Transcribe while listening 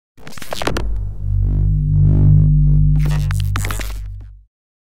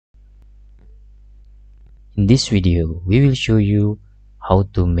this video, we will show you how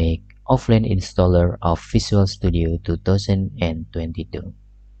to make offline installer of Visual Studio 2022.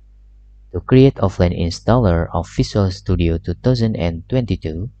 To create offline installer of Visual Studio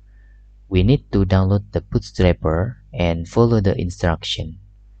 2022, we need to download the Bootstrapper and follow the instruction.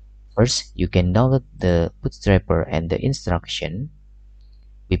 First, you can download the Bootstrapper and the instruction.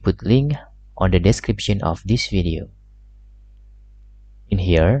 We put link on the description of this video. In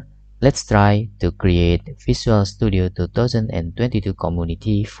here, let's try to create Visual Studio 2022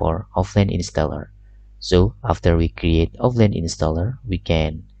 community for offline installer. So after we create offline installer, we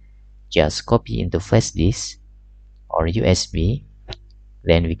can just copy into flash disk or USB.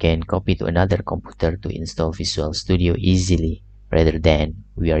 Then we can copy to another computer to install Visual Studio easily rather than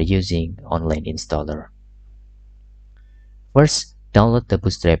we are using online installer. First, download the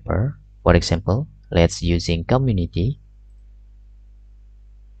Bootstrapper. For example, let's using community.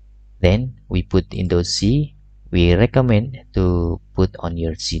 Then we put into C. We recommend to put on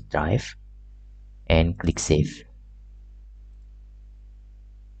your C drive and click save.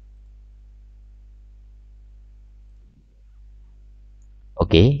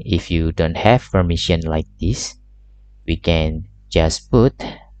 Okay, if you don't have permission like this, we can just put,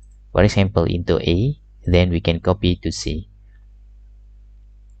 for example, into A, then we can copy to C.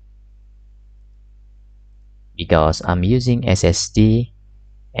 Because I'm using SSD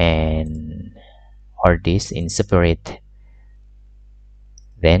and hard disk in separate,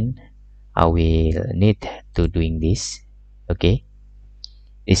 then I will need to doing this. Okay,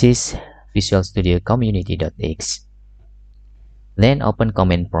 this is Visual Studio community.x. Then open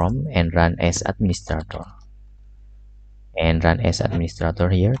command prompt and run as administrator. And run as administrator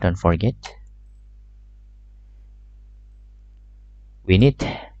here, don't forget. We need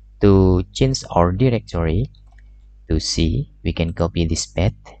to change our directory to C. We can copy this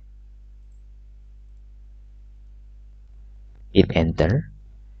path. Hit enter.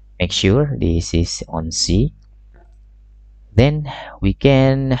 Make sure this is on C. Then we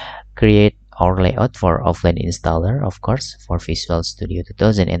can create our layout for offline installer, of course, for Visual Studio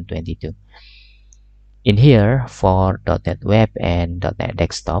 2022. In here, for .NET Web and .NET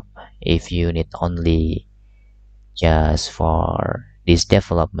Desktop, if you need only just for this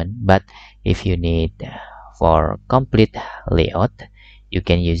development, but if you need for complete layout, you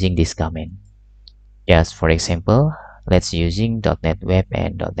can using this command. Just for example, let's using .NET Web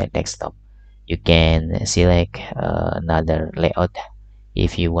and .NET Desktop. You can select another layout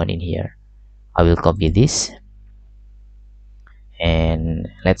if you want in here. I will copy this and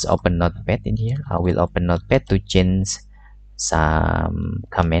let's open Notepad in here. I will open Notepad to change some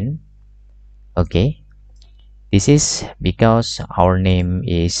comment. Okay, this is because our name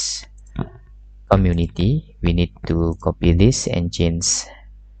is community. We need to copy this and change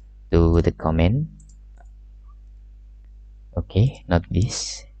to the comment. Okay, not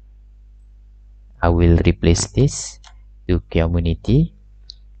this. I will replace this to community.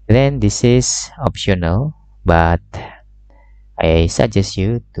 Then this is optional, but I suggest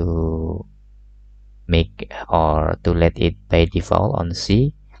you to make or to let it by default on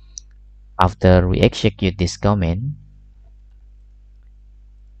C. After we execute this command,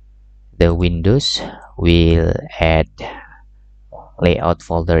 the Windows will add layout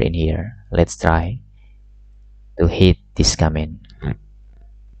folder in here. Let's try to hit this command.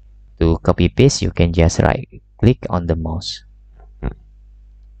 To copy paste, you can just right click on the mouse.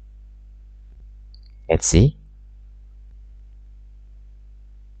 Let's see.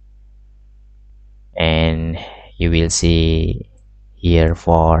 And you will see here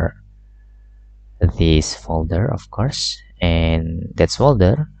for this folder, of course, and that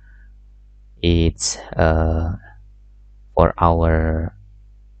folder it's for our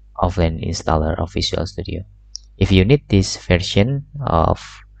offline installer of Visual Studio. If you need this version of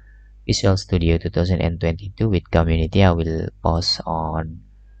Visual Studio 2022 with community, I will post on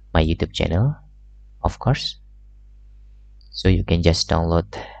my YouTube channel, of course, so you can just download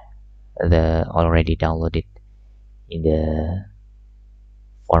the already downloaded in the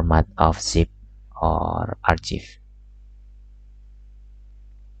format of zip or archive.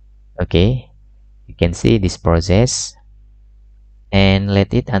 Okay, you can see this process and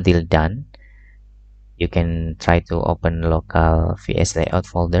let it until done. You can try to open local VS layout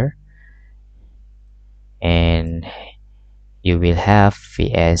folder and you will have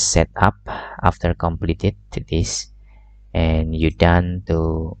VS setup after completed this, and you done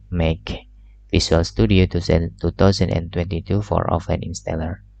to make Visual Studio 2022 for offline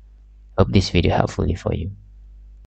installer. Hope this video helpful for you.